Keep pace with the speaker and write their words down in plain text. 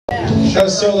That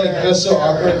was so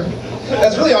awkward.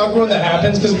 That's really awkward when that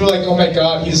happens because we're like, oh my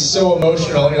god, he's so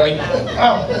emotional. And you're like,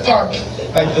 oh fuck.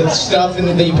 Like the stuff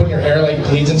that you put in your hair like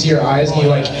bleeds into your eyes and you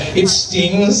like, it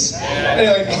stings. And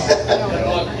you're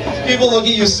like, people look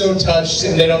at you so touched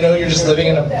and they don't know you're just living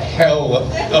in a hell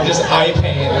of just eye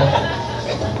pain.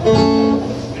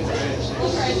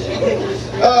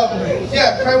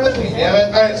 Yeah, cry with me, damn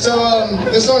it. Alright, so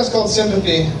this song is called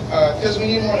Sympathy. Because we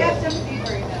need more.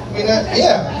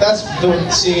 Yeah, that's the,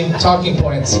 talking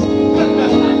points.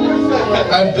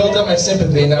 I've built up my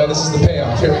sympathy, now this is the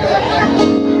payoff. Here we go.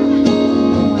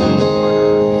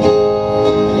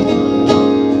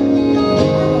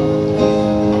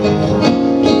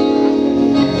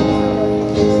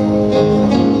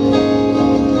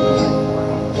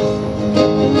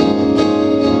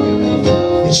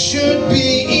 It should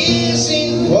be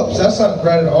easy. Whoops, that's not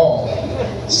right at all.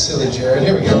 Silly Jared.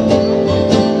 Here we go.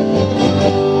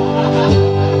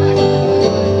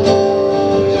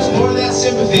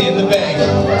 Sympathy in the bank.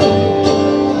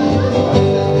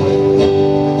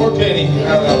 Or pity, I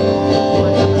don't know.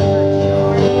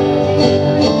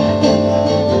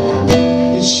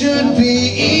 It should be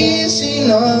easy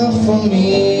enough for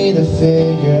me to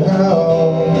figure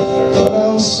out, but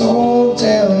I'm so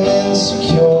damn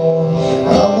insecure.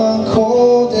 I'm not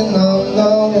cold and I'm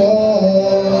not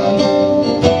warm.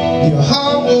 Your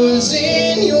heart was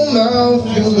in your mouth,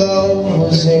 your love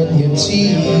was in your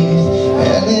teeth,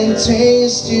 and it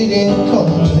tasted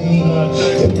incomplete.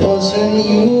 It wasn't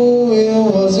you,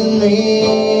 it wasn't me.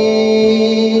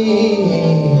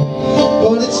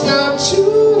 But it's not too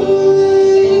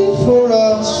late for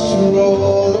us to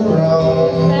roll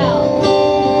around.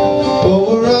 But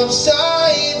we're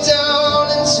upside down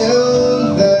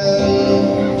until then.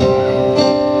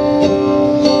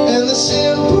 And the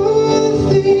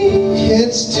sympathy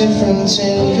hits different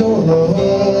in your own.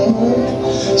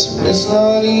 So it's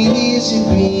not easy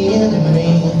being me,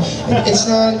 and it's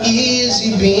not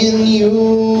easy being you.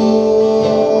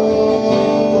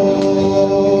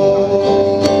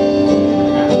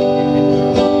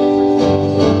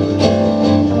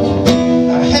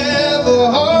 I have a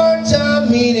hard time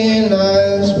meeting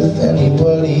eyes with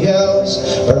anybody else,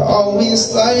 but I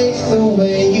always liked the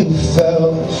way you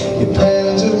felt. Your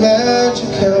plans of magic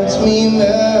helped me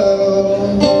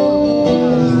melt.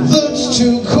 You looked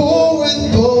too cool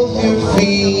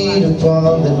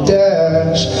on the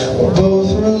dash. We're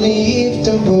both relieved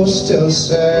and both still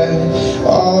sad.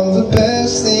 All the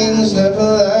best things never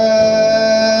last.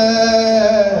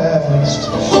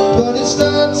 But it's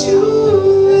not too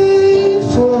late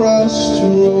for us to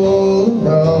roll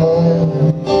around.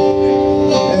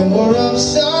 And we're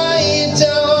upside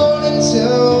down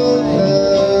until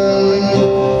then.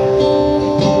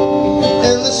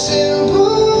 And the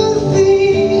sympathy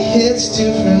hits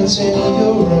different in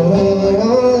your own.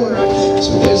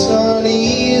 So it's not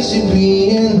easy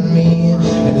being me,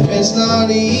 and if it's not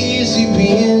easy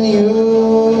being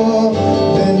you,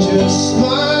 then just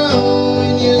smile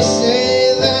when you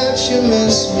say that you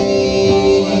miss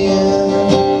me.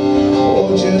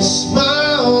 Or just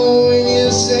smile when you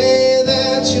say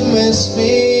that you miss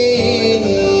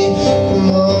me. Come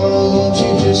on, won't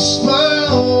you just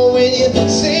smile when you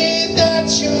say that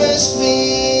you miss me.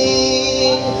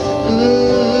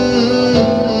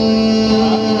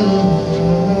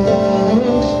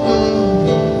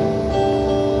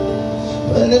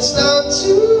 It's not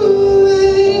too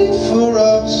late for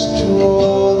us to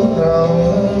roll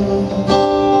around,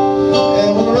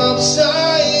 and we're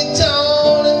upside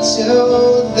down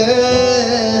until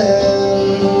then.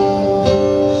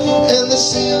 And the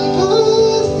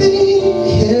sympathy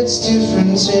hits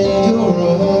different in your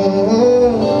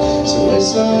own. So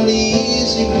it's not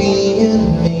easy being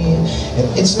me, and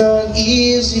it's not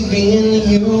easy being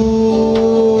you.